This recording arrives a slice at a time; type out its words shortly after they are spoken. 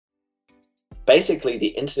basically the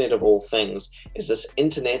Internet of all things is this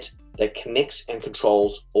internet that connects and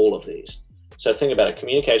controls all of these. So think about it.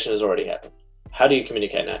 Communication has already happened. How do you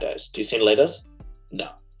communicate nowadays? Do you send letters? No,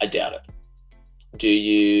 I doubt it. Do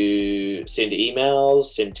you send emails,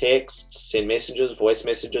 send texts, send messages, voice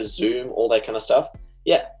messages, Zoom, all that kind of stuff?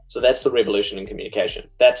 Yeah, so that's the revolution in communication.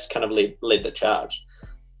 That's kind of led the charge.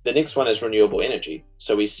 The next one is renewable energy.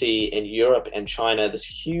 So we see in Europe and China this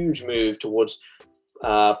huge move towards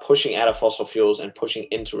pushing out of fossil fuels and pushing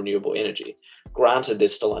into renewable energy. Granted,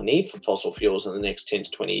 there's still a need for fossil fuels in the next 10 to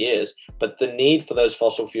 20 years, but the need for those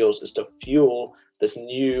fossil fuels is to fuel this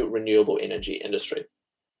new renewable energy industry.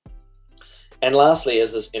 And lastly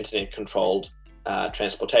is this internet-controlled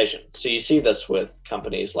transportation. So you see this with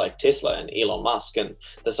companies like Tesla and Elon Musk, and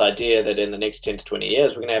this idea that in the next 10 to 20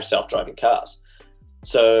 years, we're going to have self-driving cars.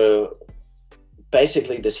 So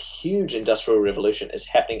basically, this huge industrial revolution is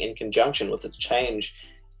happening in conjunction with the change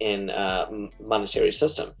in monetary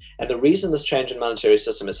system. And the reason this change in monetary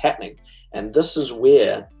system is happening, and this is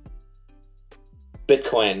where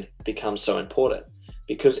Bitcoin becomes so important,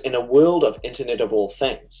 because in a world of Internet of all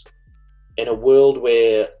things, in a world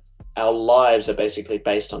where our lives are basically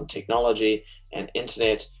based on technology and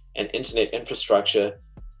internet infrastructure,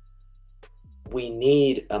 we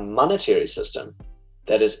need a monetary system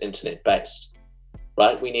that is internet based,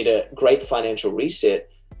 right? We need a great financial reset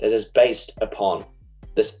that is based upon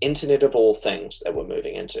this Internet of all things that we're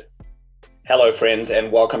moving into. Hello, friends,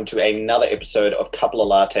 and welcome to another episode of Couple of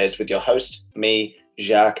Lattes with your host, me,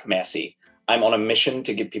 Jacques Massey. I'm on a mission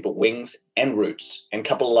to give people wings and roots, and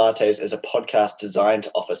Couple of Lattes is a podcast designed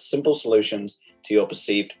to offer simple solutions to your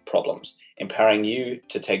perceived problems, empowering you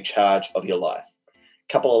to take charge of your life.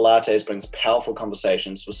 Couple of Lattes brings powerful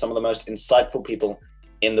conversations with some of the most insightful people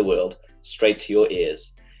in the world straight to your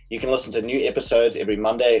ears. You can listen to new episodes every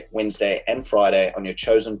Monday, Wednesday, and Friday on your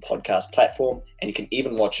chosen podcast platform, and you can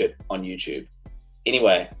even watch it on YouTube.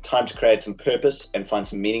 Anyway, time to create some purpose and find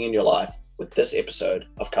some meaning in your life with this episode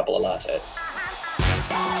of Couple of Lattes.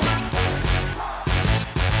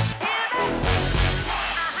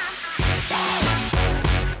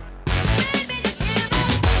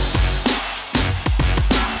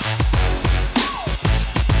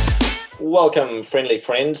 Welcome, friendly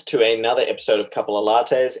friends, to another episode of Couple of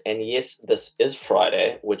Lattes. And yes, this is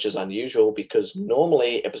Friday, which is unusual because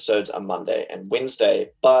normally episodes are Monday and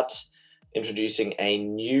Wednesday, but introducing a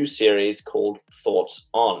new series called Thoughts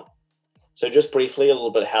On. So just briefly, a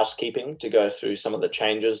little bit of housekeeping to go through some of the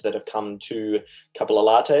changes that have come to Couple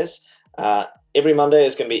of Lattes. Every Monday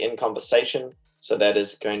is going to be in conversation. So that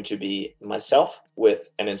is going to be myself with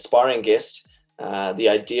an inspiring guest. The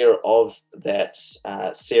idea of that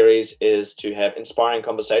series is to have inspiring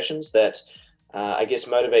conversations that I guess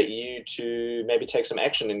motivate you to maybe take some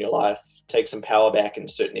action in your life, take some power back in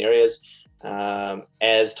certain areas.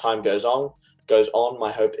 As time goes on,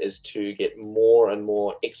 my hope is to get more and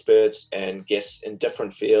more experts and guests in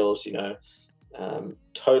different fields,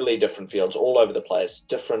 totally different fields all over the place,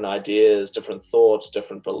 different ideas, different thoughts,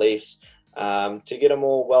 different beliefs, to get a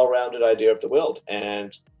more well-rounded idea of the world.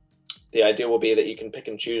 And the idea will be that you can pick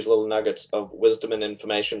and choose little nuggets of wisdom and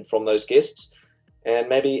information from those guests and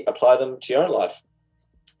maybe apply them to your own life.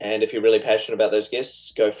 And if you're really passionate about those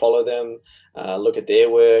guests, go follow them, look at their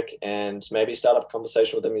work, and maybe start up a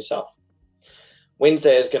conversation with them yourself.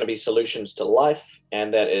 Wednesday is going to be Solutions to Life,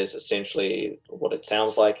 and that is essentially what it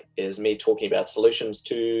sounds like, is me talking about solutions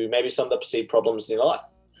to maybe some of the perceived problems in your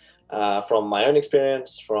life, from my own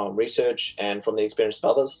experience, from research, and from the experience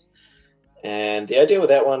of others. And the idea with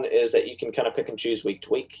that one is that you can kind of pick and choose week to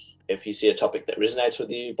week. If you see a topic that resonates with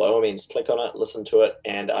you, by all means, click on it, listen to it,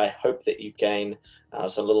 and I hope that you gain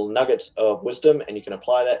some little nuggets of wisdom, and you can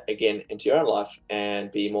apply that again into your own life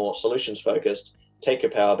and be more solutions focused, take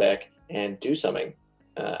your power back, and do something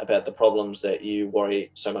about the problems that you worry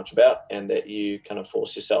so much about and that you kind of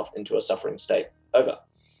force yourself into a suffering state over.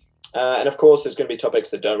 And of course, there's going to be topics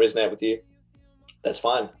that don't resonate with you. That's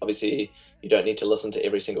fine. Obviously, you don't need to listen to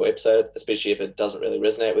every single episode, especially if it doesn't really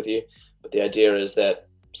resonate with you. But the idea is that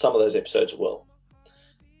some of those episodes will.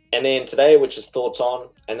 And then today, which is Thoughts On,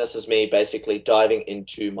 and this is me basically diving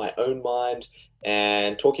into my own mind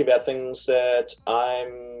and talking about things that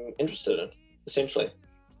I'm interested in, essentially.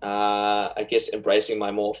 I guess embracing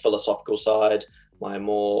my more philosophical side, my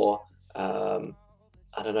more,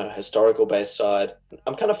 historical based side.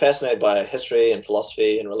 I'm kind of fascinated by history and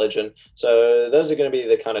philosophy and religion. So those are going to be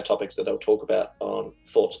the kind of topics that I'll talk about on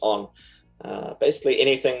Thoughts On. Basically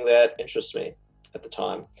anything that interests me at the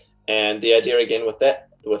time. And the idea again with that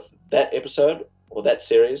episode or that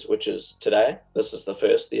series, which is today, this is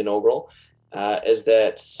the inaugural, is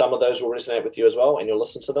that some of those will resonate with you as well, and you'll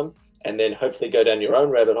listen to them, and then hopefully go down your own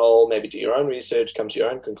rabbit hole, maybe do your own research, come to your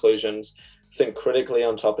own conclusions, think critically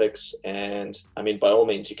on topics. And I mean, by all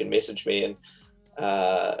means, you can message me and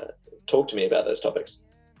talk to me about those topics.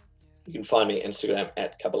 You can find me Instagram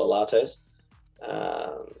at Couple of Lattes.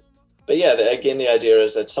 But yeah, again, the idea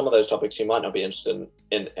is that some of those topics you might not be interested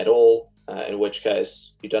in at all, in which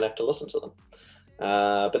case you don't have to listen to them.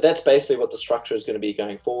 But that's basically what the structure is going to be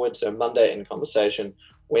going forward. So Monday, In Conversation;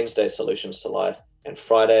 Wednesday, Solutions to Life; and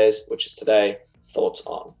Fridays, which is today, Thoughts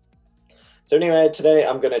On. So anyway, today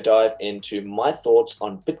I'm going to dive into my thoughts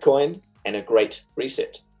on Bitcoin and a great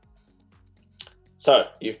reset. So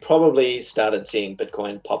you've probably started seeing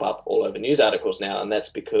Bitcoin pop up all over news articles now, and that's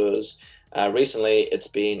because recently it's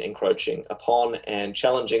been encroaching upon and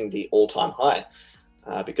challenging the all-time high,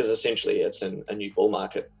 because essentially it's in a new bull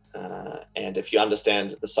market. And if you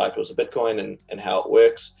understand the cycles of Bitcoin and how it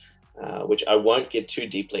works, which I won't get too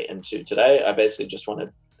deeply into today, I basically just want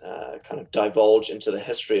to kind of divulge into the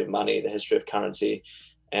history of money, the history of currency,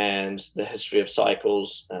 and the history of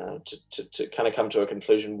cycles, to kind of come to a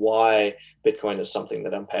conclusion why Bitcoin is something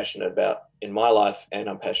that I'm passionate about in my life, and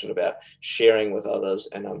I'm passionate about sharing with others,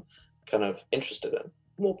 and I'm kind of interested in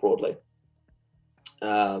more broadly.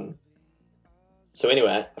 So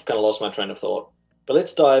anyway, I've kind of lost my train of thought, but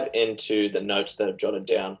let's dive into the notes that I've jotted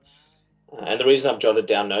down. And the reason I've jotted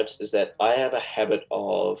down notes is that I have a habit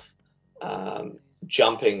of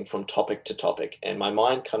jumping from topic to topic, and my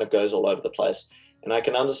mind kind of goes all over the place. And I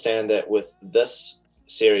can understand that with this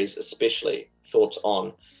series, especially Thoughts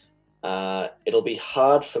On, it'll be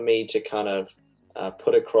hard for me to kind of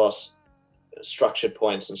put across structured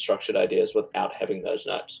points and structured ideas without having those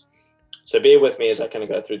notes. So bear with me as I kind of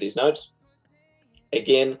go through these notes.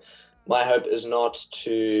 Again, my hope is not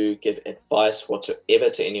to give advice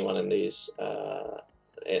whatsoever to anyone in these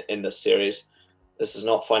in this series. This is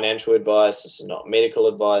not financial advice. This is not medical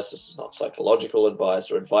advice. This is not psychological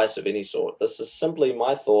advice or advice of any sort. This is simply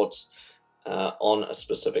my thoughts on a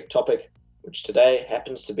specific topic, which today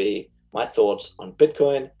happens to be my thoughts on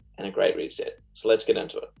Bitcoin and a great reset. So let's get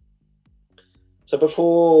into it. So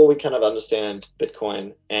before we kind of understand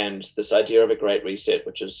Bitcoin and this idea of a great reset,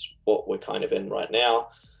 which is what we're kind of in right now,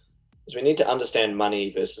 is we need to understand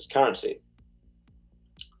money versus currency.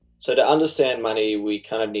 So to understand money, we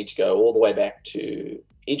kind of need to go all the way back to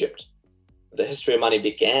Egypt. The history of money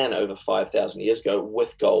began over 5,000 years ago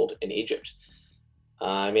with gold in Egypt.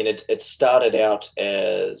 I mean, it started out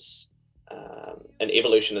as an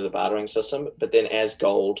evolution of the bartering system, but then as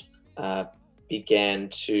gold began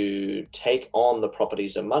to take on the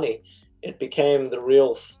properties of money, it became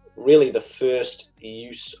really the first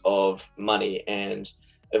use of money and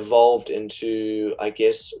evolved into, I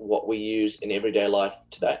guess, what we use in everyday life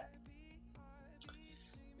today.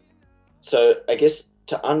 So I guess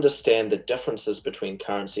to understand the differences between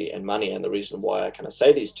currency and money, and the reason why I kind of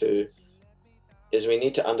say these two, is we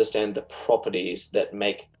need to understand the properties that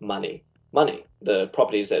make money, the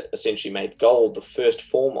properties that essentially made gold the first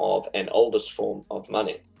form of and oldest form of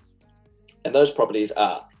money. And those properties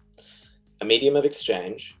are a medium of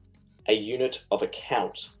exchange, a unit of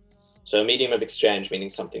account. So a medium of exchange meaning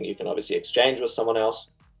something you can obviously exchange with someone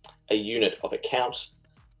else. A unit of account,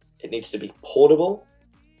 it needs to be portable,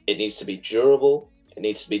 it needs to be durable, it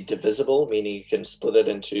needs to be divisible, meaning you can split it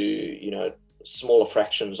into, smaller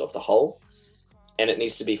fractions of the whole. And it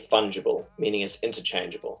needs to be fungible, meaning it's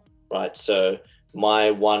interchangeable, right? So my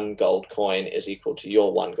 1 gold coin is equal to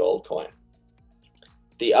your 1 gold coin.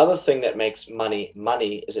 The other thing that makes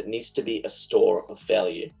money is it needs to be a store of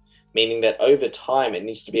value, meaning that over time it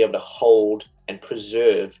needs to be able to hold and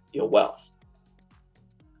preserve your wealth.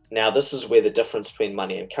 Now, this is where the difference between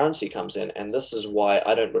money and currency comes in, and this is why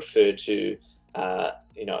I don't refer to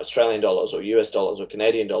Australian dollars or US dollars or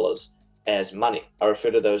Canadian dollars as money. I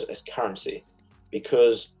refer to those as currency,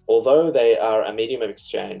 because although they are a medium of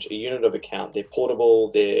exchange, a unit of account, they're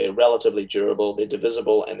portable, they're relatively durable, they're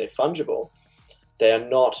divisible, and they're fungible, they are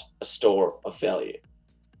not a store of value.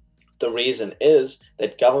 The reason is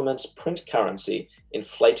that governments print currency,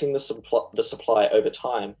 inflating the supply over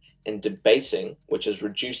time, and debasing, which is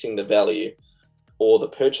reducing the value or the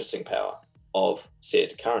purchasing power of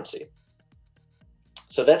said currency.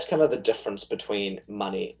 So that's kind of the difference between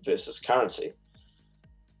money versus currency.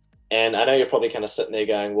 And I know you're probably kind of sitting there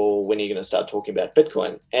going, well, when are you going to start talking about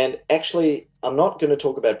Bitcoin? And actually, I'm not going to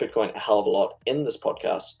talk about Bitcoin a hell of a lot in this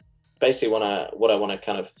podcast. Basically, what I want to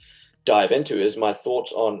kind of dive into is my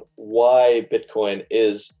thoughts on why Bitcoin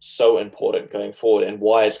is so important going forward and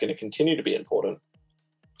why it's going to continue to be important.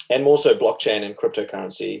 And more so blockchain and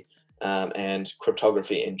cryptocurrency and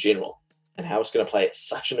cryptography in general. and how it's going to play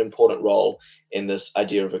such an important role in this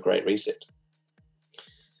idea of a great reset.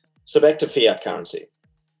 So back to fiat currency.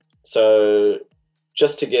 So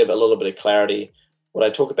just to give a little bit of clarity, what I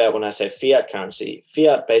talk about when I say fiat currency,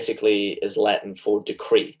 fiat basically is Latin for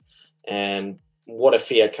decree. And what a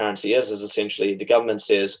fiat currency is essentially the government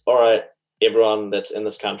says, all right, everyone that's in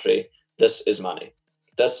this country, this is money.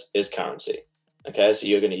 This is currency. Okay, so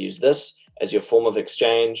you're going to use this as your form of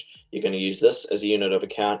exchange. You're going to use this as a unit of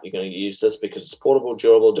account. You're going to use this because it's portable,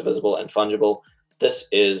 durable, divisible, and fungible. This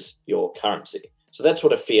is your currency. So that's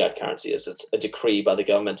what a fiat currency is. It's a decree by the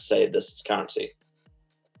government to say this is currency.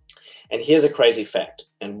 And here's a crazy fact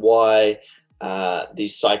and why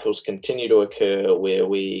these cycles continue to occur where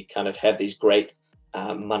we kind of have these great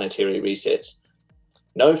monetary resets.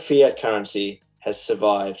 No fiat currency has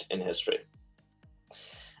survived in history.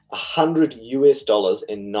 $100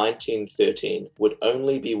 in 1913 would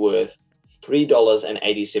only be worth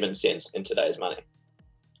 $3.87 in today's money.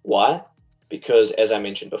 Why? Because, as I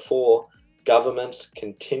mentioned before, governments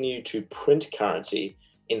continue to print currency,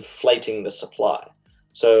 inflating the supply.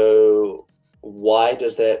 So why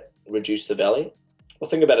does that reduce the value? Well,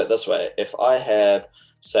 think about it this way. If I have,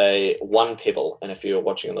 say, one pebble, and if you're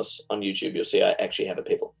watching this on YouTube, you'll see I actually have a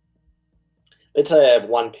pebble. Let's say I have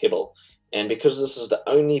one pebble, and because this is the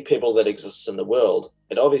only pebble that exists in the world,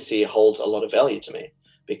 it obviously holds a lot of value to me,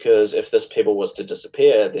 because if this pebble was to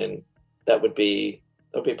disappear, then that would be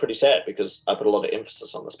pretty sad, because I put a lot of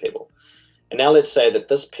emphasis on this pebble. And now let's say that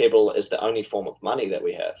this pebble is the only form of money that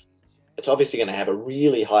we have. It's obviously going to have a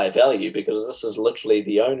really high value because this is literally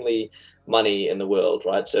the only money in the world,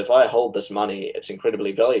 right? So if I hold this money, it's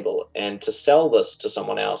incredibly valuable. And to sell this to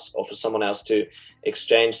someone else, or for someone else to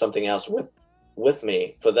exchange something else with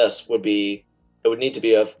me for this, would need to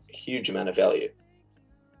be of a huge amount of value.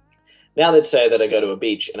 Now let's say that I go to a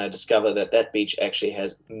beach and I discover that that beach actually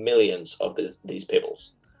has millions of these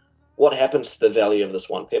pebbles. What happens to the value of this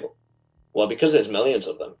one pebble? Well, because there's millions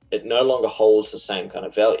of them, it no longer holds the same kind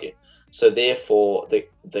of value. So therefore,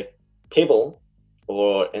 the pebble,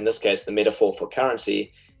 or in this case, the metaphor for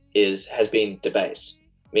currency, has been debased,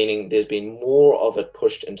 meaning there's been more of it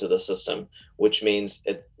pushed into the system, which means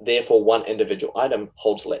therefore one individual item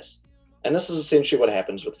holds less. And this is essentially what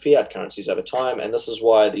happens with fiat currencies over time. And this is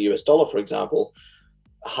why the US dollar, for example,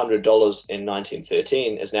 $100 in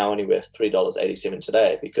 1913 is now only worth $3.87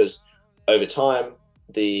 today, because over time,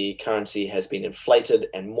 the currency has been inflated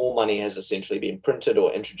and more money has essentially been printed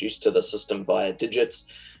or introduced to the system via digits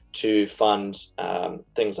to fund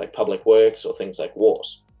things like public works or things like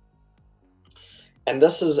wars. And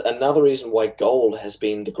this is another reason why gold has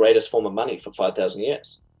been the greatest form of money for 5,000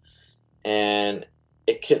 years. And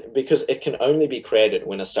because it can only be created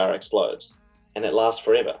when a star explodes, and it lasts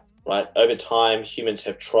forever, right? Over time, humans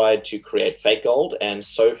have tried to create fake gold and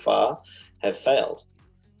so far have failed.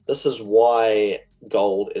 This is why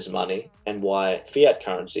gold is money and why fiat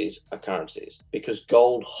currencies are currencies, because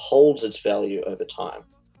gold holds its value over time.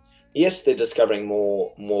 Yes, they're discovering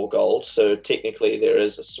more gold, so technically there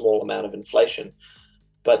is a small amount of inflation,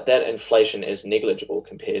 but that inflation is negligible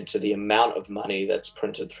compared to the amount of money that's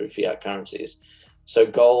printed through fiat currencies. So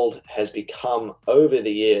gold has become, over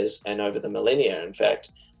the years and over the millennia, in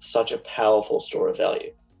fact, such a powerful store of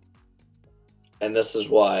value. And this is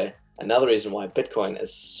why, another reason why Bitcoin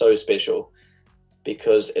is so special,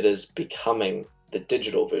 because it is becoming the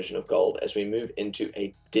digital version of gold as we move into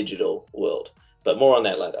a digital world. But more on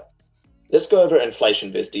that later. Let's go over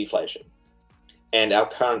inflation versus deflation and our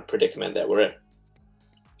current predicament that we're in.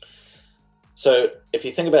 So if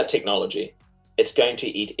you think about technology, it's going to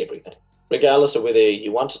eat everything. Regardless of whether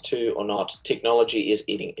you want it to or not, technology is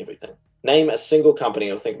eating everything. Name a single company,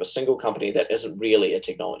 or think of a single company that isn't really a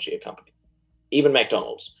technology company. Even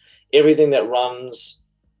McDonald's. Everything that runs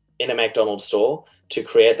in a McDonald's store to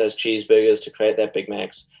create those cheeseburgers, to create that Big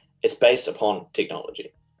Macs, it's based upon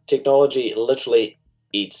technology. Technology literally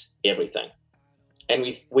eats everything. And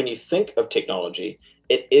when you think of technology,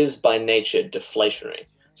 it is by nature deflationary.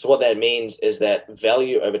 So what that means is that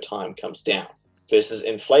value over time comes down, versus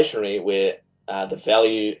inflationary, where the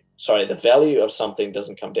value of something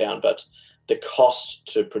doesn't come down, but the cost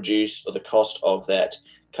to produce or the cost of that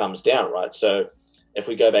comes down, right? So if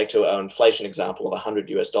we go back to our inflation example of $100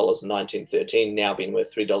 in 1913 now being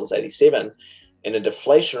worth $3.87, in a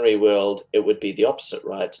deflationary world, it would be the opposite,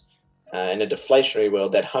 right? In a deflationary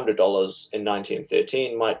world, that $100 in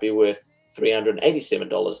 1913 might be worth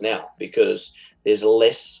 $387 now, because there's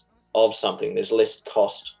less of something, there's less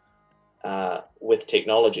cost with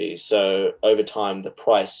technology. So over time, the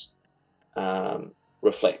price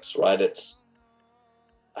reflects, right?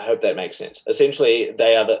 I hope that makes sense. Essentially,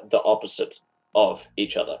 they are the opposite of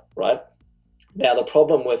each other, right? Now, the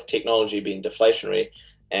problem with technology being deflationary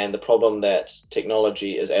and the problem that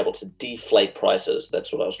technology is able to deflate prices,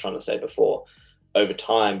 that's what I was trying to say before, over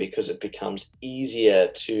time, because it becomes easier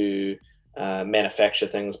to manufacture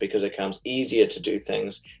things, because it becomes easier to do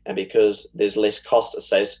things, and because there's less cost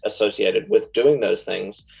associated with doing those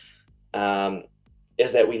things, um,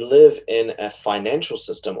 is that we live in a financial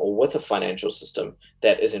system, or with a financial system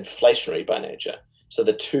that is inflationary by nature. So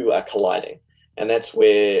the two are colliding, and that's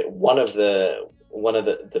where one of the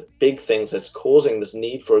big things that's causing this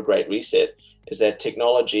need for a great reset is that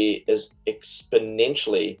technology is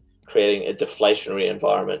exponentially creating a deflationary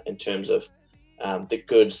environment in terms of the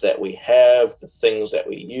goods that we have, the things that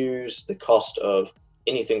we use, the cost of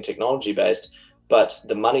anything technology based. But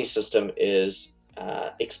the money system is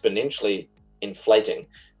exponentially inflating,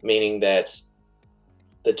 meaning that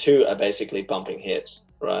the two are basically bumping heads,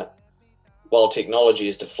 right? While technology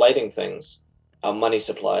is deflating things, our money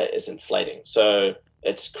supply is inflating. So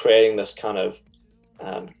it's creating this kind of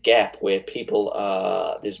gap where people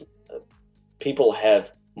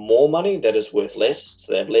have more money that is worth less,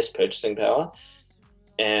 so they have less purchasing power,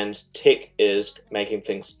 and tech is making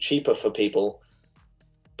things cheaper for people,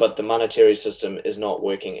 but the monetary system is not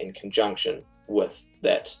working in conjunction with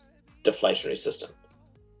that deflationary system,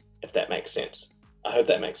 if that makes sense. I hope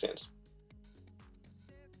that makes sense.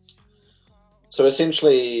 So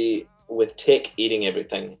essentially, with tech eating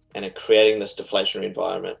everything and it creating this deflationary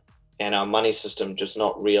environment, and our money system just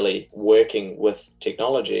not really working with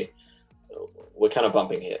technology, we're kind of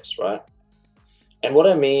bumping heads, right? And what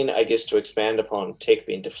I mean, I guess, to expand upon tech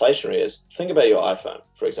being deflationary is, think about your iPhone,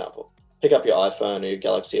 for example. Pick up your iPhone or your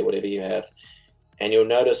Galaxy or whatever you have, and you'll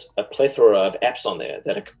notice a plethora of apps on there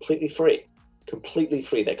that are completely free. Completely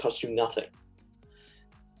free. They cost you nothing.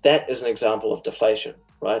 That is an example of deflation,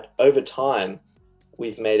 right? Over time,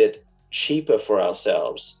 we've made it cheaper for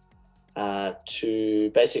ourselves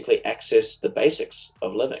to basically access the basics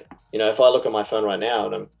of living. You know, if I look at my phone right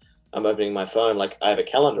now and I'm opening my phone, like, I have a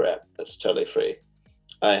calendar app that's totally free.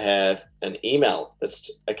 I have an email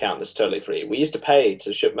account that's totally free. We used to pay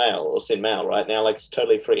to ship mail or send mail. Right now, like, it's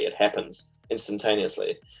totally free. It happens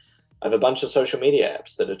instantaneously. I have a bunch of social media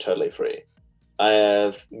apps that are totally free. I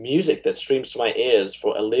have music that streams to my ears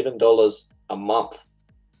for $11 a month.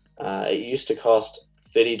 It used to cost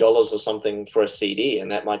 $30 or something for a CD,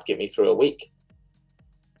 and that might get me through a week.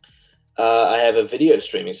 I have a video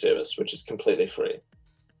streaming service, which is completely free.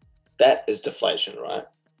 That is deflation, right?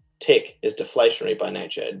 Tech is deflationary by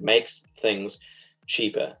nature. It makes things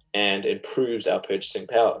cheaper and improves our purchasing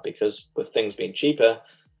power, because with things being cheaper,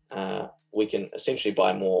 we can essentially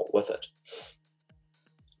buy more with it.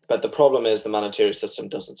 But the problem is the monetary system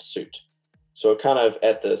doesn't suit. So we're kind of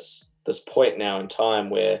at this point now in time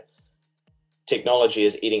where technology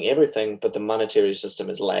is eating everything, but the monetary system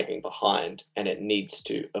is lagging behind, and it needs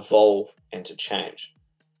to evolve and to change.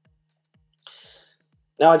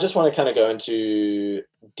 Now, I just want to kind of go into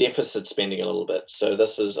deficit spending a little bit. So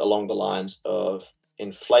this is along the lines of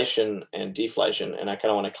inflation and deflation, and I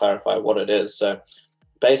kind of want to clarify what it is. So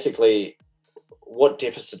basically, what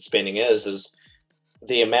deficit spending is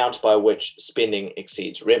the amount by which spending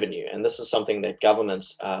exceeds revenue. And this is something that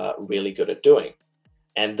governments are really good at doing.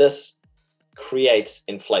 And this creates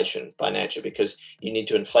inflation by nature, because you need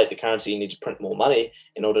to inflate the currency, you need to print more money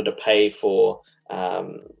in order to pay for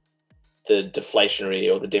the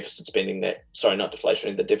deflationary or the deficit spending the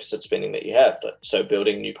deficit spending that you have. So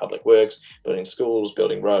building new public works, building schools,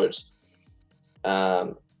 building roads.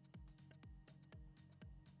 So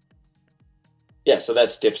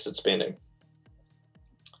that's deficit spending.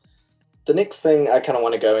 The next thing I kind of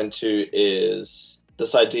want to go into is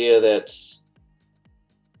this idea that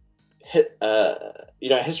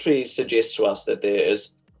history suggests to us that there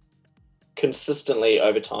is consistently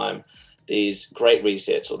over time these great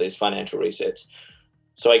resets or these financial resets.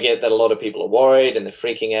 So I get that a lot of people are worried and they're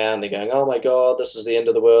freaking out and they're going, oh my God, this is the end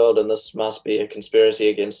of the world and this must be a conspiracy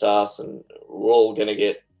against us and we're all going to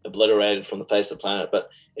get obliterated from the face of the planet.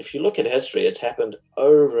 But if you look at history, it's happened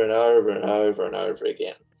over and over and over and over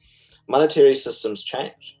again. Monetary systems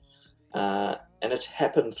change, and it's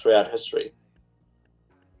happened throughout history.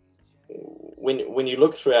 When you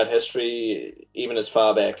look throughout history, even as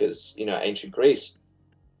far back as ancient Greece,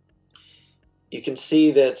 you can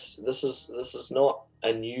see that this is not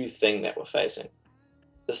a new thing that we're facing.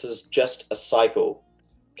 This is just a cycle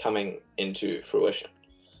coming into fruition.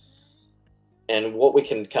 And what we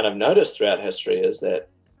can kind of notice throughout history is that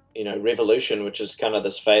revolution, which is kind of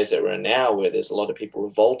this phase that we're in now, where there's a lot of people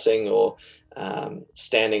revolting or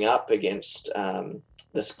standing up against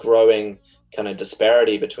this growing kind of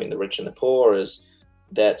disparity between the rich and the poor, is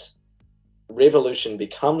that revolution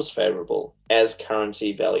becomes favorable as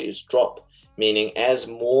currency values drop, meaning as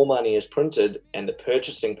more money is printed and the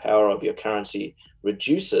purchasing power of your currency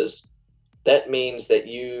reduces, that means that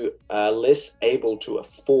you are less able to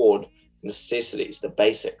afford necessities, the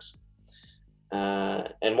basics.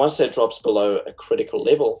 And once that drops below a critical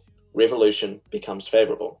level, revolution becomes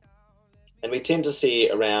favorable. And we tend to see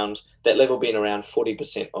around that level being around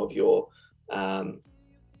 40% of your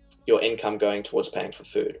income going towards paying for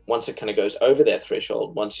food. Once it kind of goes over that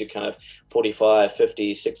threshold, once you kind of 45,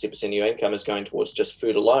 50, 60% of your income is going towards just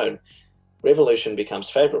food alone, revolution becomes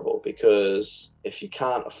favorable, because if you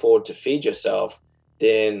can't afford to feed yourself,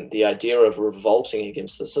 then the idea of revolting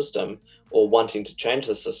against the system or wanting to change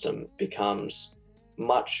the system becomes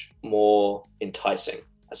much more enticing,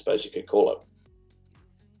 I suppose you could call it.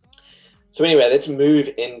 So anyway, let's move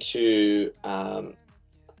into,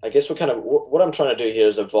 I guess what I'm trying to do here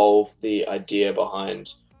is evolve the idea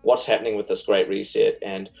behind what's happening with this Great Reset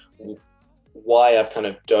and why I've kind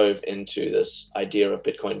of dove into this idea of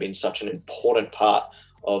Bitcoin being such an important part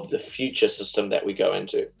of the future system that we go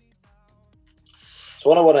into. So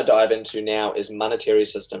what I want to dive into now is monetary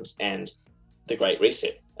systems and the Great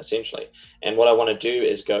Reset, essentially. And what I want to do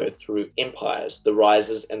is go through empires, the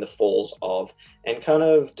rises and the falls of, and kind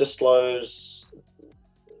of disclose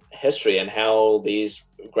history and how these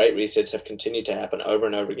Great Resets have continued to happen over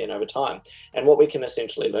and over again over time, and what we can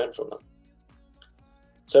essentially learn from them.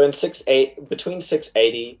 So between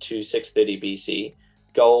 680 to 630 BC,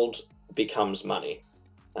 gold becomes money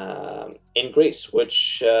in Greece,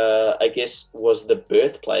 which I guess was the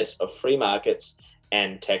birthplace of free markets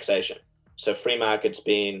and taxation. So free markets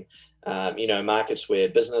being, markets where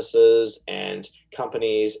businesses and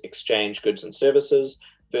companies exchange goods and services,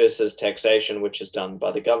 versus taxation, which is done by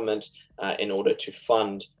the government in order to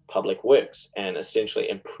fund public works and essentially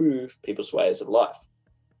improve people's ways of life.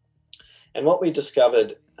 And what we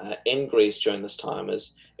discovered in Greece during this time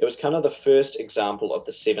is it was kind of the first example of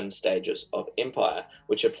the 7 stages of empire,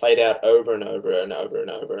 which have played out over and over and over and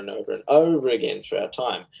over and over and over again throughout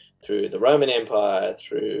time, through the Roman Empire,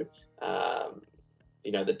 through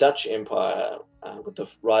the Dutch Empire with the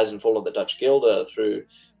rise and fall of the Dutch guilder, through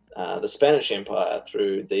the Spanish Empire,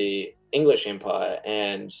 through the English Empire,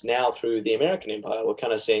 and now through the American Empire. We're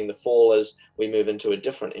kind of seeing the fall as we move into a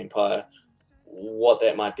different empire. What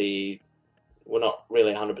that might be, we're not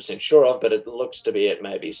really 100% sure of, but it looks to be it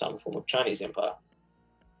may be some form of Chinese empire.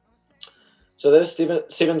 So those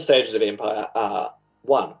 7 stages of empire are: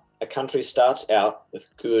 1, a country starts out with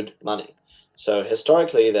good money. So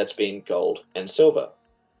historically, that's been gold and silver.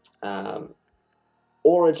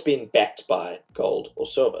 Or it's been backed by gold or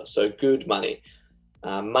silver. So good money,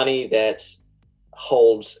 money that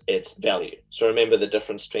holds its value. So remember, the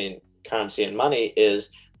difference between currency and money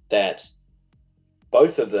is that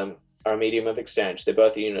both of them are a medium of exchange. They're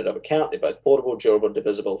both a unit of account. They're both portable, durable,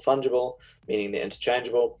 divisible, fungible, meaning they're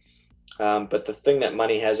interchangeable. But the thing that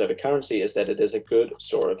money has over currency is that it is a good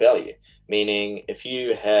store of value, meaning if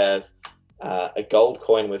you have a gold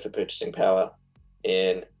coin with a purchasing power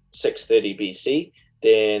in 630 BC,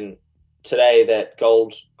 then today that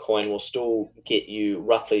gold coin will still get you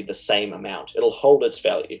roughly the same amount. It'll hold its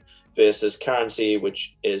value, versus currency,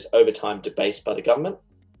 which is over time debased by the government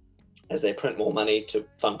as they print more money to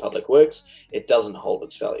fund public works. It doesn't hold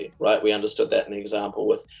its value, right? We understood that in the example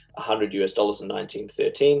with $100 in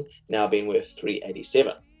 1913, now being worth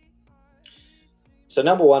 387. So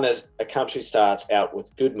number 1 is a country starts out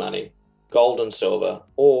with good money, gold and silver,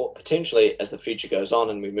 or potentially, as the future goes on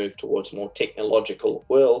and we move towards a more technological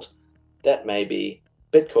world, that may be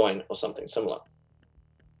Bitcoin or something similar.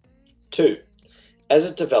 2, as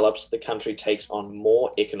it develops, the country takes on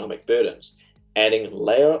more economic burdens, adding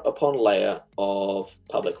layer upon layer of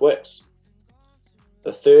public works.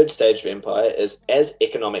 The 3rd stage of empire is as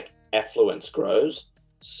economic affluence grows,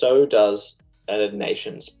 so does a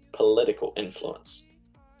nation's political influence.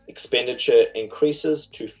 Expenditure increases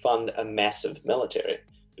to fund a massive military,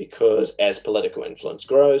 because as political influence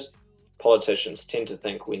grows, politicians tend to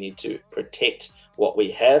think we need to protect what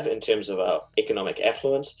we have in terms of our economic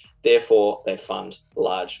affluence. Therefore, they fund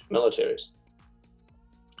large militaries.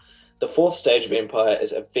 The 4th stage of empire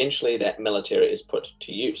is eventually that military is put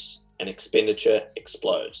to use and expenditure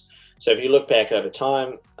explodes. So if you look back over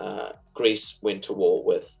time, Greece went to war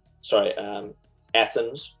with,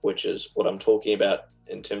 Athens, which is what I'm talking about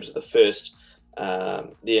in terms of the first,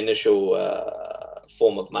 the initial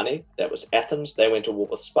form of money. That was Athens. They went to war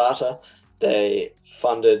with Sparta. They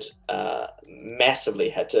funded massively,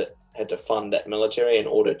 had to fund that military in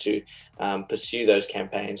order to pursue those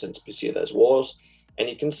campaigns and to pursue those wars. And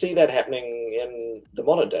you can see that happening in the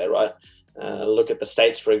modern day, right? Look at the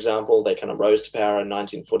States, for example. They kind of rose to power in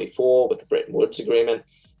 1944 with the Bretton Woods Agreement,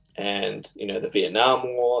 and the Vietnam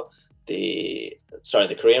War, the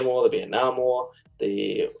Korean War, the Vietnam War,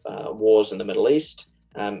 the wars in the Middle East.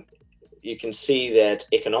 You can see that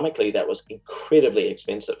economically that was incredibly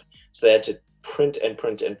expensive. So they had to print and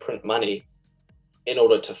print and print money in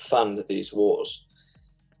order to fund these wars.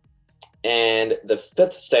 And the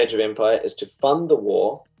fifth stage of empire is to fund the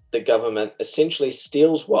war. The government essentially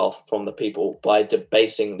steals wealth from the people by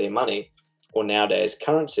debasing their money, or nowadays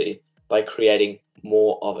currency, by creating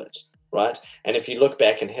more of it, right? And if you look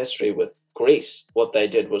back in history with Greece, what they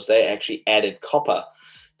did was they actually added copper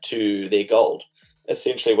to their gold.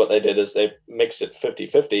 Essentially what they did is they mixed it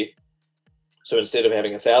 50-50. So instead of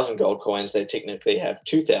having 1,000 gold coins, they technically have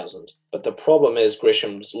 2,000. But the problem is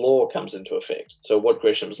Gresham's law comes into effect. So what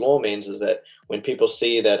Gresham's law means is that when people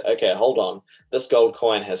see that, okay, hold on, this gold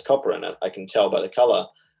coin has copper in it, I can tell by the color,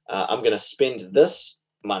 I'm going to spend this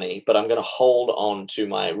money, but I'm going to hold on to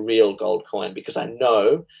my real gold coin because I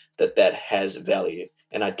know that that has value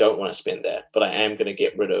and I don't want to spend that, but I am going to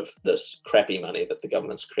get rid of this crappy money that the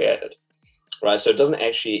government's created. Right, so it doesn't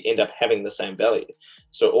actually end up having the same value.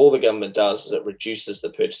 So all the government does is it reduces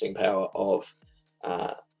the purchasing power of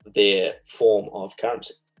their form of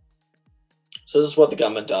currency. So this is what the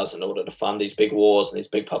government does in order to fund these big wars and these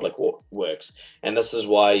big public works. And this is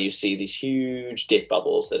why you see these huge debt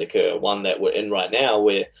bubbles that occur. One that we're in right now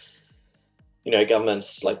where,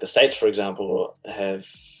 governments like the States, for example, have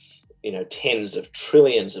tens of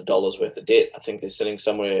trillions of dollars worth of debt. I think they're sitting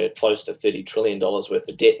somewhere close to $30 trillion worth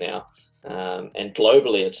of debt now. And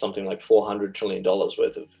globally, it's something like $400 trillion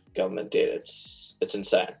worth of government debt. It's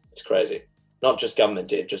insane. It's crazy. Not just government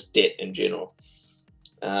debt, just debt in general.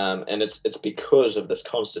 And it's because of this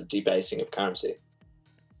constant debasing of currency.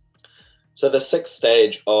 So the sixth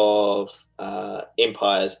stage of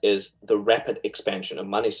empires is the rapid expansion of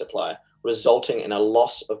money supply, resulting in a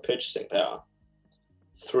loss of purchasing power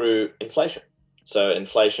through inflation. So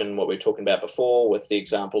inflation, what we were talking about before with the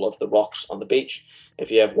example of the rocks on the beach.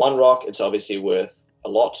 If you have one rock, it's obviously worth a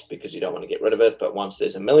lot because you don't want to get rid of it. But once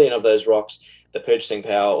there's 1 million of those rocks, the purchasing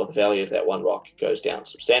power or the value of that one rock goes down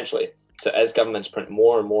substantially. So as governments print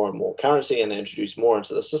more and more and more currency and they introduce more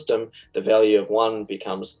into the system, the value of one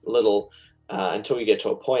becomes little until you get to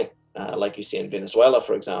a point like you see in Venezuela,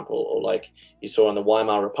 for example, or like you saw in the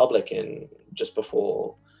Weimar Republic in just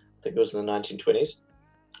before, I think it was in the 1920s.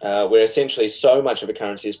 Where essentially so much of a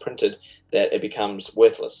currency is printed that it becomes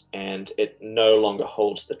worthless and it no longer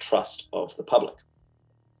holds the trust of the public.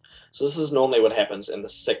 So this is normally what happens in the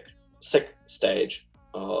sixth stage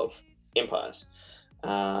of empires.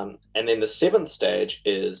 And then the seventh stage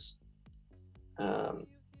is, the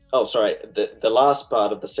last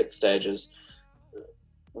part of the sixth stage is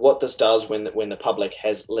what this does when the public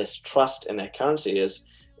has less trust in their currency is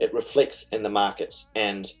it reflects in the markets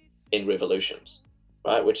and in revolutions.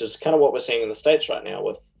 Right, which is kind of what we're seeing in the States right now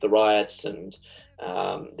with the riots and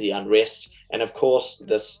the unrest. And of course,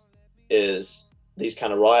 these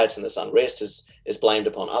kind of riots and this unrest is blamed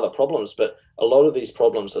upon other problems. But a lot of these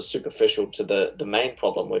problems are superficial to the main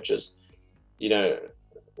problem, which is,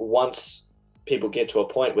 once people get to a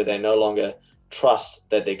point where they no longer trust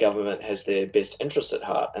that their government has their best interests at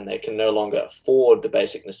heart and they can no longer afford the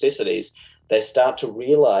basic necessities, they start to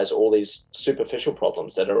realize all these superficial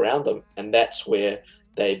problems that are around them, and that's where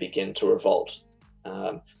they begin to revolt.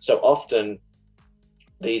 So often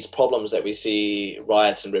these problems that we see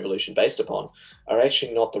riots and revolution based upon are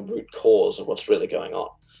actually not the root cause of what's really going on.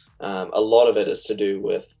 A lot of it is to do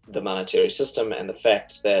with the monetary system and the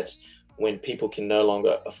fact that when people can no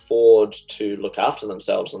longer afford to look after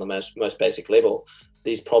themselves on the most basic level,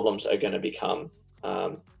 these problems are going to become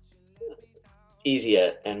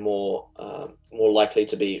easier and more likely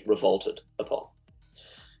to be revolted upon.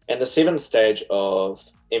 And the seventh stage of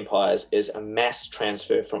empires is a mass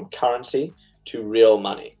transfer from currency to real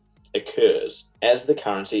money occurs as the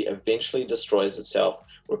currency eventually destroys itself,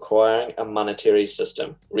 requiring a monetary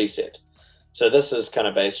system reset. So this is kind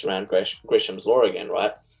of based around Gresham's law again,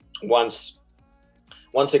 right? Once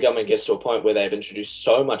a government gets to a point where they've introduced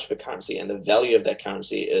so much of a currency and the value of that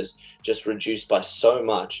currency is just reduced by so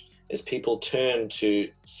much, is people turn to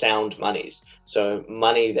sound monies. So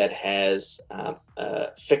money that has a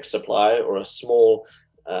fixed supply or a small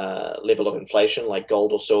level of inflation like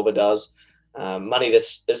gold or silver does, money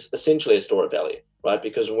that's is essentially a store of value, right?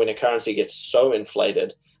 Because when a currency gets so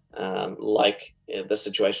inflated, like the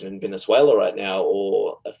situation in Venezuela right now,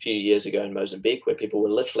 or a few years ago in Mozambique, where people were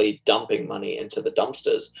literally dumping money into the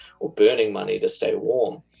dumpsters or burning money to stay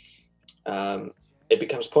warm, it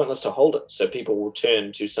becomes pointless to hold it. So people will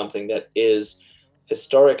turn to something that is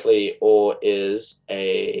historically or is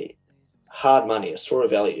a hard money, a store of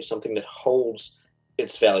value, something that holds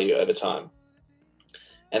its value over time.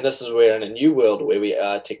 And this is where in a new world where we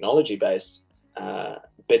are technology based,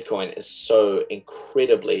 Bitcoin is so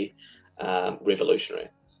incredibly revolutionary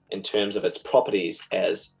in terms of its properties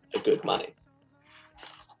as a good money.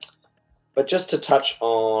 But just to touch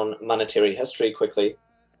on monetary history quickly,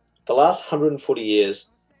 the last 140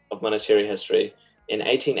 years of monetary history, in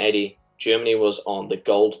 1880, Germany was on the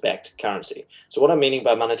gold-backed currency. So what I'm meaning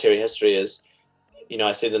by monetary history is,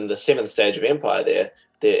 I said in the seventh stage of empire there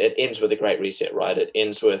it ends with a Great Reset, right? It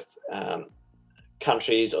ends with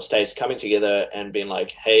countries or states coming together and being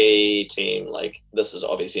like, hey, team, like, this is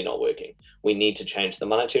obviously not working. We need to change the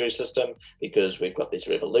monetary system because we've got these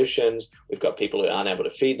revolutions. We've got people who aren't able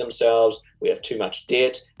to feed themselves. We have too much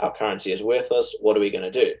debt. Our currency is worthless. What are we going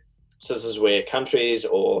to do? So this is where countries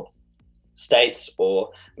or states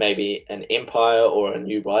or maybe an empire or a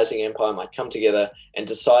new rising empire might come together and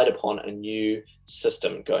decide upon a new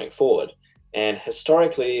system going forward. And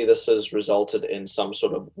historically, this has resulted in some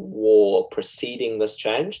sort of war preceding this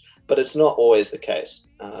change, but it's not always the case.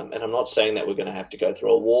 And I'm not saying that we're going to have to go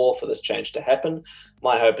through a war for this change to happen.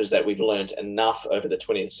 My hope is that we've learned enough over the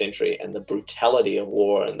 20th century and the brutality of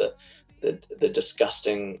war and the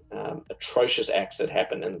disgusting, atrocious acts that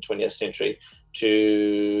happened in the 20th century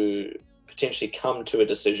to potentially come to a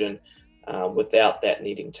decision without that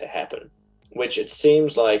needing to happen, which it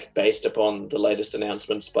seems like, based upon the latest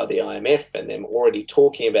announcements by the IMF and them already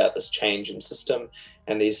talking about this change in system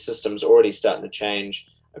and these systems already starting to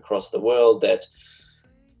change across the world, that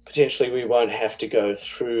potentially we won't have to go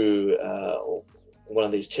through one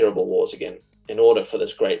of these terrible wars again in order for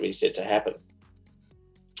this Great Reset to happen.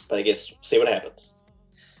 But I guess see what happens.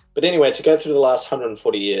 But anyway, to go through the last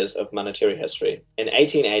 140 years of monetary history, in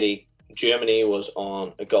 1880, Germany was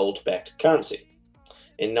on a gold-backed currency.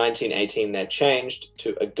 In 1918, that changed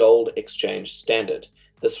to a gold exchange standard.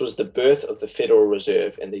 This was the birth of the Federal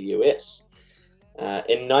Reserve in the US.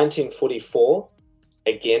 In 1944,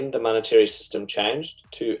 again, the monetary system changed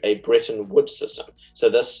to a Bretton Woods system. So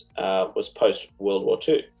this was post-World War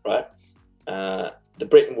II, right? The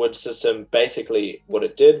Bretton Woods system, basically what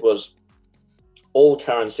it did was all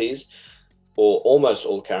currencies, or almost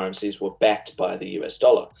all currencies, were backed by the US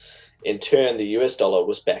dollar. In turn, the US dollar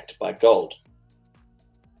was backed by gold.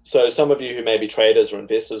 So some of you who may be traders or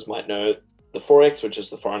investors might know the Forex, which is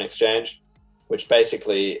the foreign exchange, which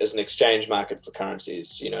basically is an exchange market for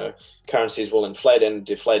currencies. Currencies will inflate and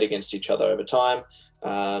deflate against each other over time.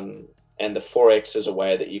 And the Forex is a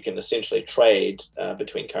way that you can essentially trade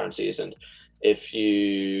between currencies. And if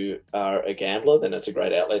you are a gambler, then it's a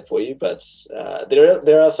great outlet for you. But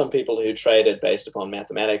there are some people who trade it based upon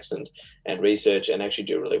mathematics and research and actually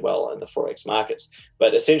do really well in the Forex markets.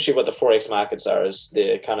 But essentially what the Forex markets are is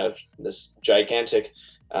they're kind of this gigantic,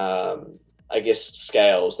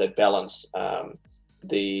 scales that balance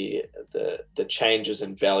the changes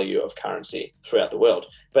in value of currency throughout the world.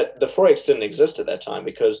 But the Forex didn't exist at that time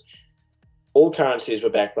because all currencies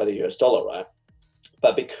were backed by the US dollar, right?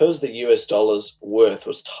 But because the US dollar's worth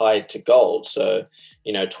was tied to gold, so,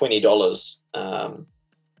 $20,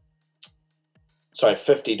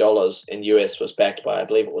 $50 in US was backed by, I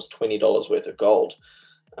believe it was $20 worth of gold.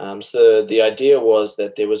 So the idea was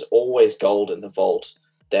that there was always gold in the vault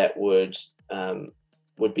that would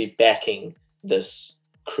be backing this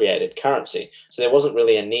created currency. So there wasn't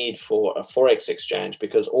really a need for a Forex exchange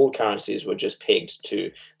because all currencies were just pegged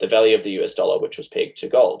to the value of the US dollar, which was pegged to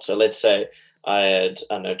gold. So let's say I had,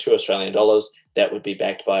 $2 Australian, that would be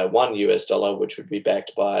backed by $1 US, which would be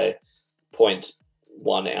backed by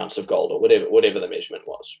 0.1 ounce of gold, or whatever the measurement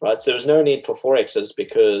was, right? So there was no need for Forexes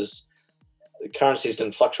because the currencies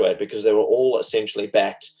didn't fluctuate because they were all essentially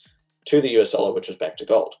backed to the US dollar, which was backed to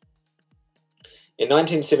gold. In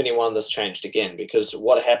 1971, this changed again because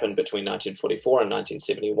what happened between 1944 and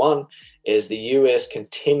 1971 is the US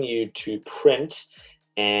continued to print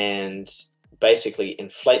and basically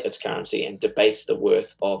inflate its currency and debase the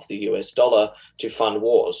worth of the US dollar to fund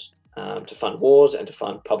wars and to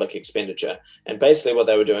fund public expenditure. And basically what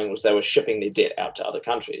they were doing was they were shipping their debt out to other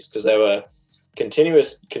countries because they were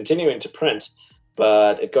continuing to print,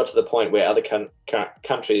 but it got to the point where other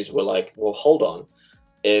countries were like, well, hold on,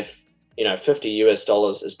 if $50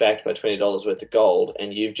 US is backed by $20 worth of gold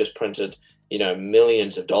and you've just printed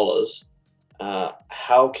millions of dollars,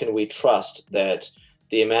 how can we trust that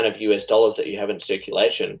the amount of US dollars that you have in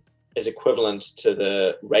circulation is equivalent to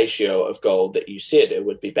the ratio of gold that you said it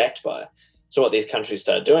would be backed by? So what these countries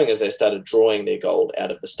started doing is they started drawing their gold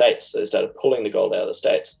out of the states. So they started pulling the gold out of the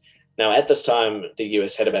states. Now, at this time, the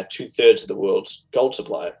US had about 2/3 of the world's gold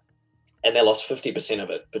supply, and they lost 50% of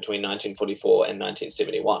it between 1944 and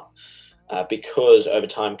 1971. Because over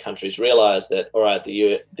time countries realized that, all right,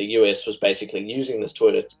 the US was basically using this to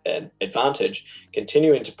its advantage,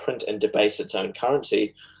 continuing to print and debase its own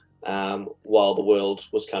currency, while the world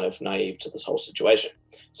was kind of naive to this whole situation.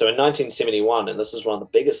 So in 1971, and this is one of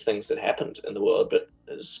the biggest things that happened in the world, but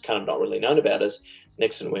is kind of not really known about, is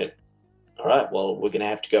Nixon went, all right, well, we're going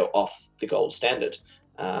to have to go off the gold standard,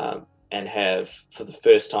 and have, for the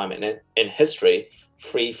first time in history,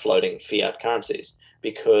 free floating fiat currencies,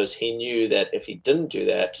 because he knew that if he didn't do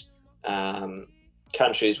that,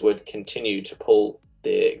 countries would continue to pull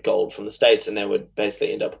their gold from the States, and they would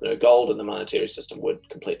basically end up with no gold, and the monetary system would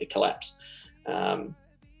completely collapse.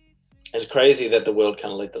 It's crazy that the world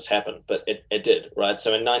kind of let this happen, but it did, right?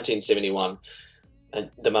 So in 1971,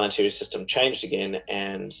 the monetary system changed again,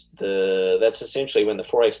 and that's essentially when the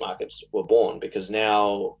forex markets were born, because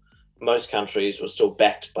now most countries were still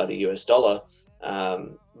backed by the US dollar,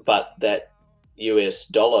 but that US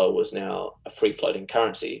dollar was now a free-floating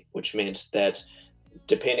currency, which meant that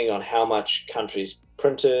depending on how much countries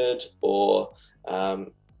printed, or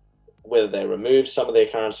whether they removed some of their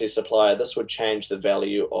currency supply, this would change the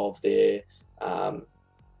value of their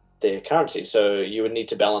currency. So you would need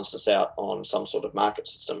to balance this out on some sort of market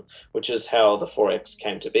system, which is how the forex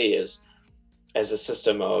came to be, as a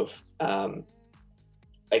system of,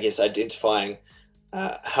 I guess, identifying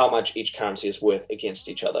how much each currency is worth against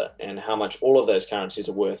each other, and how much all of those currencies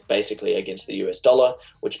are worth basically against the US dollar,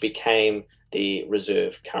 which became the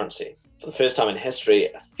reserve currency. For the first time in history,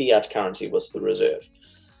 a fiat currency was the reserve.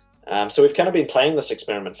 So we've kind of been playing this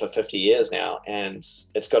experiment for 50 years now, and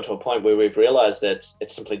it's got to a point where we've realized that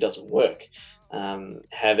it simply doesn't work.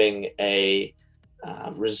 Having a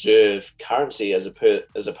reserve currency as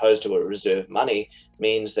opposed to a reserve money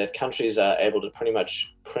means that countries are able to pretty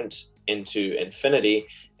much print into infinity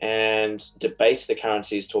and debase the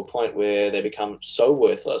currencies to a point where they become so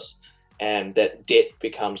worthless, and that debt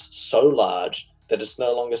becomes so large that it's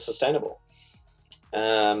no longer sustainable.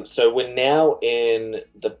 So we're now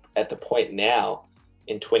at the point now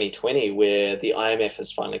in 2020 where the IMF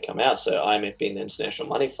has finally come out. So IMF, being the International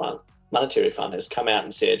Monetary Fund, has come out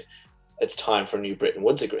and said it's time for a new Bretton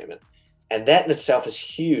Woods agreement. And that in itself is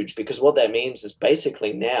huge, because what that means is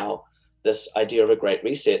basically now this idea of a great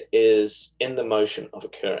reset is in the motion of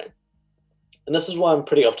occurring. And this is why I'm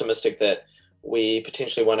pretty optimistic that we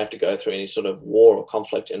potentially won't have to go through any sort of war or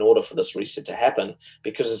conflict in order for this reset to happen,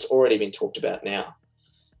 because it's already been talked about now.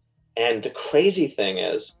 And the crazy thing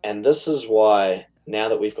is, and this is why, now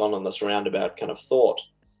that we've gone on this roundabout kind of thought,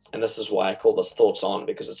 and this is why I call this Thoughts On,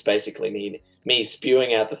 because it's basically me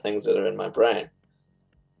spewing out the things that are in my brain,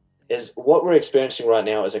 is what we're experiencing right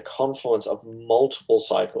now is a confluence of multiple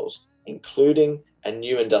cycles, including a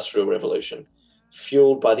new industrial revolution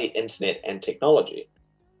fueled by the internet and technology.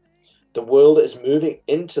 The world is moving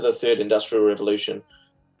into the third industrial revolution,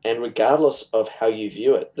 and regardless of how you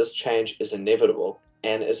view it, this change is inevitable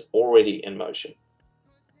and is already in motion.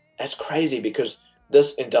 That's crazy, because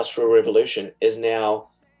this industrial revolution is now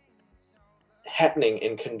happening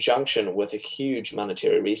in conjunction with a huge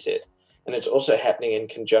monetary reset. And it's also happening in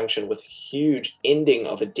conjunction with a huge ending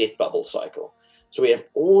of a debt bubble cycle. So we have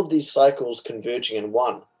all of these cycles converging in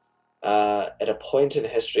one, at a point in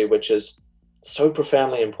history which is so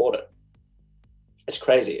profoundly important. It's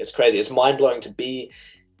crazy. It's crazy. It's mind-blowing to be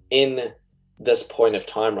in this point of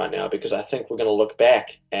time right now, because I think we're going to look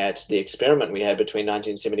back at the experiment we had between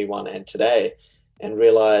 1971 and today and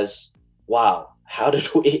realize, wow, how did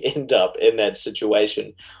we end up in that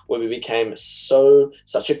situation where we became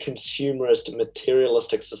such a consumerist,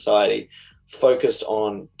 materialistic society, focused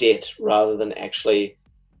on debt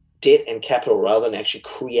and capital, rather than actually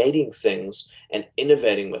creating things and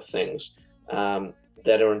innovating with things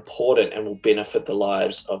that are important and will benefit the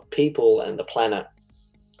lives of people and the planet.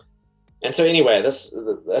 And so anyway,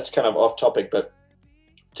 that's kind of off topic, but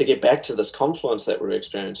to get back to this confluence that we're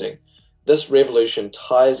experiencing, this revolution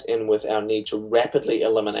ties in with our need to rapidly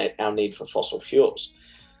eliminate our need for fossil fuels.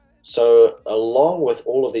 So along with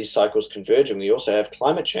all of these cycles converging, we also have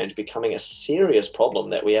climate change becoming a serious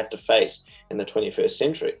problem that we have to face in the 21st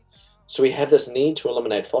century. So we have this need to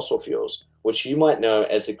eliminate fossil fuels, which you might know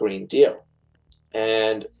as the Green Deal.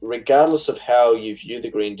 And regardless of how you view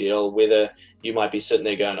the Green Deal, whether you might be sitting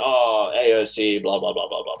there going, oh, AOC, blah, blah, blah,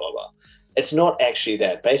 blah, blah, blah, blah. It's not actually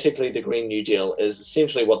that. Basically, the Green New Deal is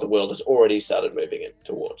essentially what the world has already started moving in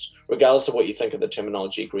towards. Regardless of what you think of the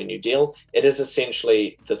terminology Green New Deal, it is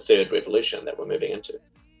essentially the third revolution that we're moving into.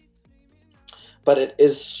 But it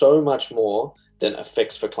is so much more than a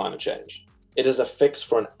fix for climate change. It is a fix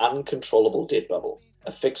for an uncontrollable debt bubble,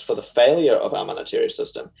 a fix for the failure of our monetary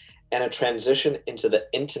system, and a transition into the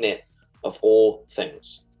internet of all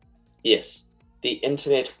things. Yes, the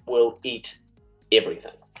internet will eat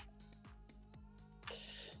everything.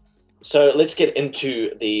 So let's get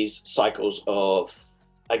into these cycles of,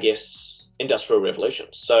 I guess, industrial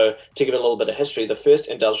revolutions. So to give a little bit of history, the first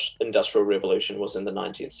industrial revolution was in the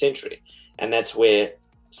 19th century, and that's where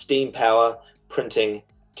steam power, printing,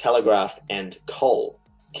 telegraph, and coal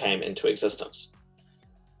came into existence.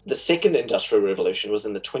 The second industrial revolution was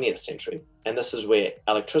in the 20th century, and this is where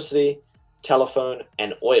electricity, telephone,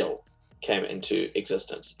 and oil came into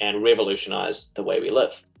existence and revolutionized the way we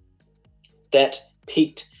live. That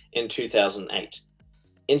peaked in 2008.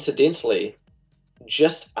 Incidentally,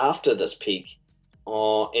 just after this peak,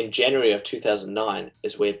 in January of 2009,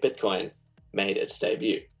 is where Bitcoin made its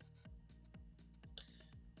debut.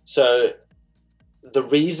 So the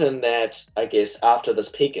reason that, I guess, after this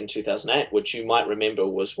peak in 2008, which you might remember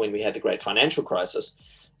was when we had the great financial crisis,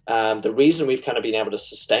 the reason we've kind of been able to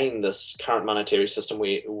sustain this current monetary system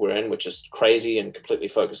we're in, which is crazy and completely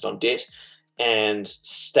focused on debt, and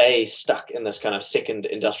stay stuck in this kind of second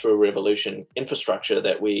industrial revolution infrastructure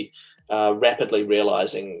that we are rapidly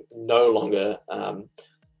realizing no longer,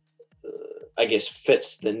 I guess,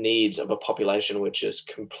 fits the needs of a population which is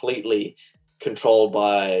completely controlled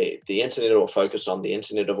by the internet or focused on the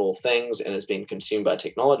internet of all things and is being consumed by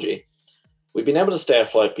technology. We've been able to stay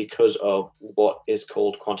afloat because of what is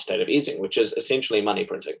called quantitative easing, which is essentially money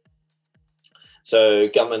printing. So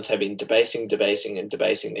governments have been debasing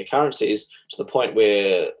their currencies to the point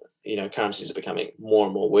where, currencies are becoming more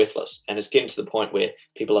and more worthless. And it's getting to the point where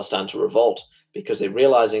people are starting to revolt because they're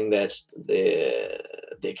realizing that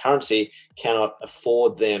their currency cannot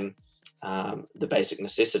afford them the basic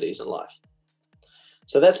necessities in life.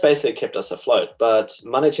 So that's basically kept us afloat. But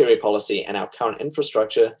monetary policy and our current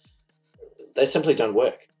infrastructure, they simply don't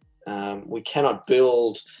work. We cannot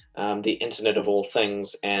build the internet of all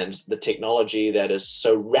things and the technology that is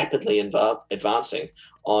so rapidly advancing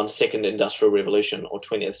on second industrial revolution or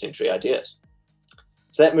 20th century ideas.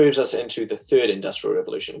 So that moves us into the third industrial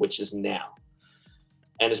revolution, which is now.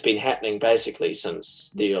 And it's been happening basically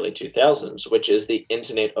since the early 2000s, which is the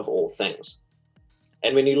internet of all things.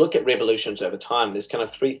 And when you look at revolutions over time, there's kind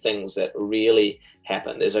of three things that really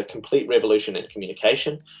happen. There's a complete revolution in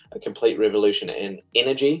communication, a complete revolution in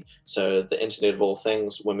energy. So the internet of all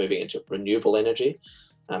things, we're moving into renewable energy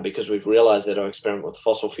because we've realized that our experiment with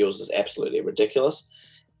fossil fuels is absolutely ridiculous.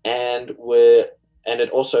 And it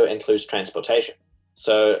also includes transportation.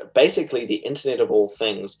 So basically the internet of all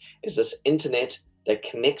things is this internet that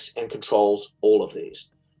connects and controls all of these.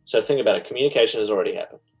 So think about it. Communication has already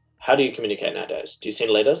happened. How do you communicate nowadays? Do you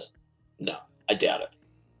send letters? No, I doubt it.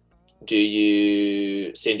 Do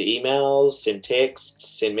you send emails, send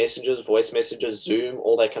texts, send messages, voice messages, Zoom,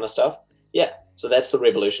 all that kind of stuff? Yeah, so that's the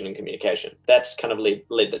revolution in communication. That's kind of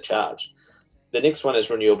led the charge. The next one is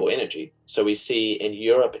renewable energy. So we see in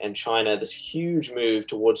Europe and China this huge move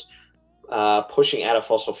towards pushing out of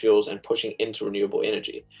fossil fuels and pushing into renewable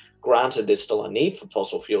energy. Granted, there's still a need for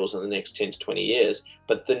fossil fuels in the next 10 to 20 years,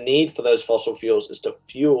 but the need for those fossil fuels is to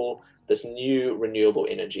fuel this new renewable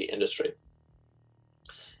energy industry.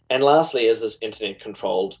 And lastly is this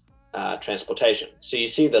internet-controlled transportation. So you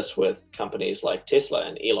see this with companies like Tesla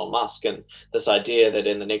and Elon Musk, and this idea that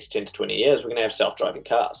in the next 10 to 20 years, we're going to have self-driving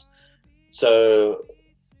cars. So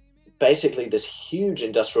basically, this huge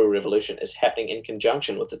industrial revolution is happening in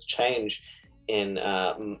conjunction with its change in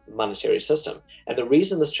monetary system. And the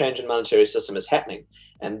reason this change in monetary system is happening,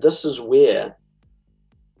 and this is where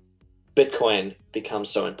Bitcoin becomes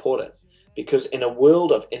so important, because in a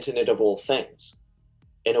world of internet of all things,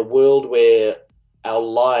 in a world where our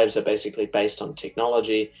lives are basically based on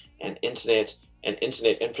technology and internet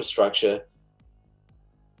infrastructure,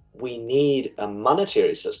 we need a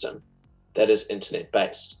monetary system that is internet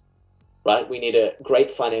based, right? We need a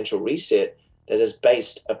great financial reset that is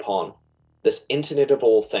based upon this internet of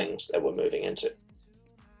all things that we're moving into.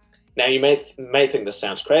 Now, you may think this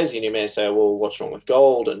sounds crazy, and you may say, well, what's wrong with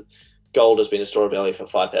gold? And gold has been a store of value for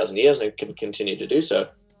 5,000 years, and it can continue to do so.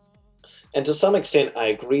 And to some extent, I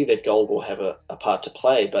agree that gold will have a part to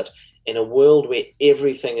play, but in a world where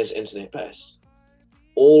everything is internet-based,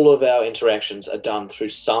 all of our interactions are done through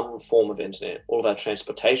some form of internet, all of our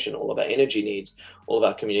transportation, all of our energy needs, all of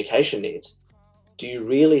our communication needs, do you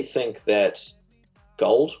really think that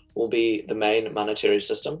gold will be the main monetary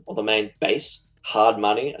system or the main base, hard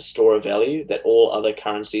money, a store of value that all other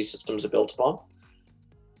currency systems are built upon?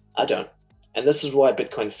 I don't. And this is why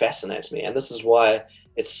Bitcoin fascinates me. And this is why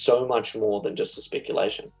it's so much more than just a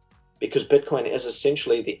speculation. because Bitcoin is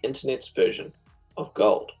essentially the internet's version of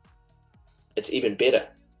gold. It's even better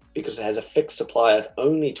because it has a fixed supply of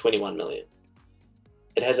only 21 million.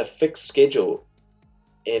 It has a fixed schedule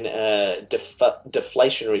in a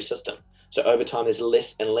deflationary system. So over time, there's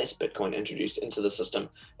less and less Bitcoin introduced into the system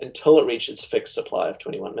until it reaches its fixed supply of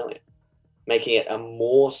 21 million, making it a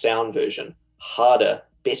more sound version, harder,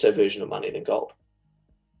 better version of money than gold.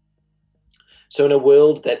 So in a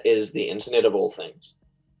world that is the internet of all things,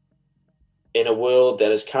 in a world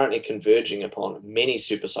that is currently converging upon many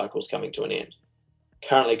super cycles coming to an end,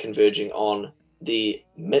 currently converging on the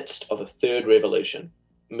midst of a third revolution,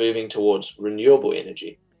 moving towards renewable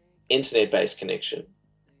energy, internet-based connection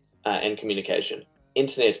and communication,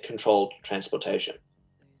 internet-controlled transportation.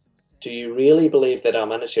 Do you really believe that our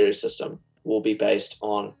monetary system will be based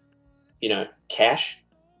on, cash,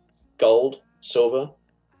 gold, silver,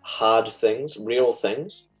 hard things, real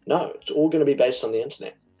things? No, it's all going to be based on the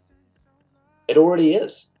internet. It already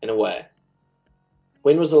is, in a way.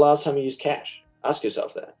 When was the last time you used cash? Ask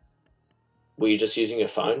yourself that. Were you just using your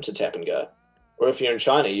phone to tap and go? Or if you're in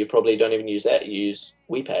China, you probably don't even use that. You use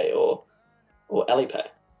WePay or Alipay.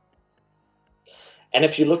 And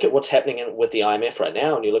if you look at what's happening with the IMF right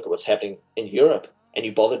now, and you look at what's happening in Europe, and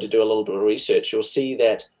you bother to do a little bit of research, you'll see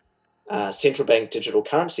that central bank digital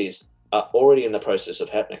currencies are already in the process of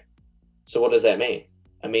happening. So what does that mean?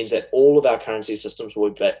 It means that all of our currency systems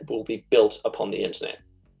will be built upon the internet.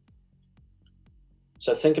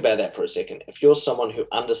 So think about that for a second. If you're someone who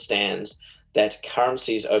understands that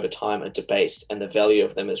currencies over time are debased and the value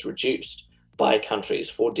of them is reduced by countries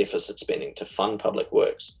for deficit spending to fund public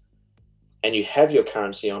works, and you have your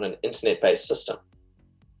currency on an internet-based system,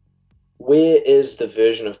 where is the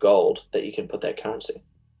version of gold that you can put that currency?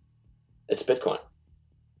 It's Bitcoin.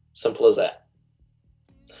 Simple as that.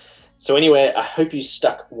 So anyway, I hope you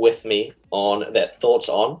stuck with me on that thoughts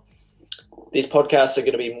on. These podcasts are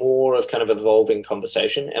going to be more of kind of evolving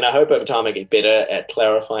conversation, and I hope over time I get better at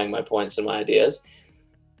clarifying my points and my ideas.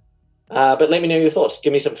 But let me know your thoughts.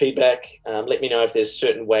 Give me some feedback. Let me know if there's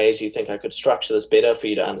certain ways you think I could structure this better for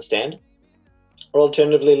you to understand. Or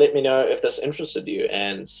alternatively, let me know if this interested you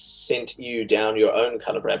and sent you down your own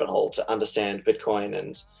kind of rabbit hole to understand Bitcoin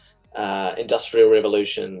and industrial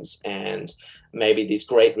revolutions and maybe these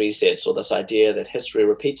great resets, or this idea that history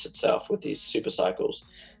repeats itself with these super cycles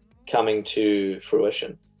coming to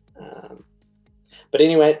fruition. But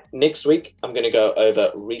anyway, next week, I'm going to go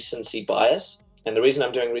over recency bias. And the reason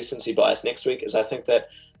I'm doing recency bias next week is I think that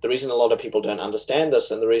the reason a lot of people don't understand this,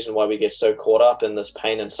 and the reason why we get so caught up in this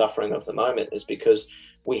pain and suffering of the moment, is because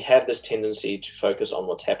we have this tendency to focus on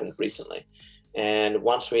what's happened recently. And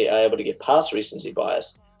once we are able to get past recency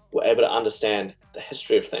bias, we're able to understand the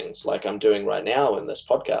history of things like I'm doing right now in this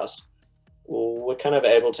podcast. We're kind of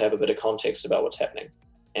able to have a bit of context about what's happening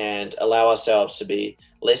and allow ourselves to be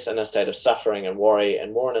less in a state of suffering and worry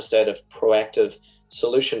and more in a state of proactive,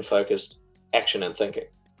 solution-focused action and thinking.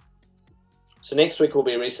 So next week will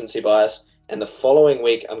be recency bias, and the following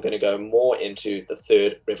week I'm going to go more into the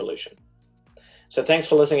third revolution. So thanks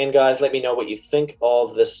for listening in, guys. Let me know what you think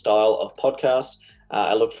of this style of podcast.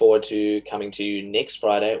 I look forward to coming to you next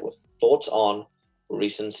Friday with thoughts on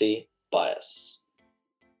recency bias.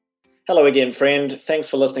 Hello again, friend. Thanks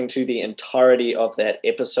for listening to the entirety of that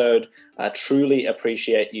episode. I truly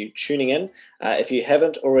appreciate you tuning in. If you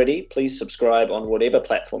haven't already, please subscribe on whatever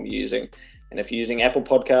platform you're using. And if you're using Apple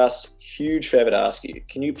Podcasts, huge favor to ask you,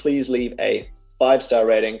 can you please leave a 5-star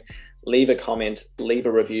rating, leave a comment, leave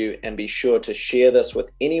a review, and be sure to share this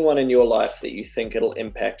with anyone in your life that you think it'll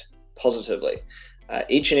impact positively.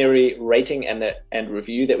 Each and every rating and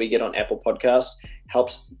review that we get on Apple Podcasts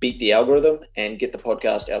helps beat the algorithm and get the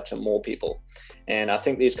podcast out to more people. And I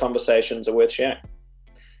think these conversations are worth sharing.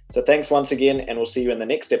 So thanks once again, and we'll see you in the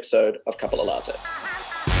next episode of Couple of Lattes.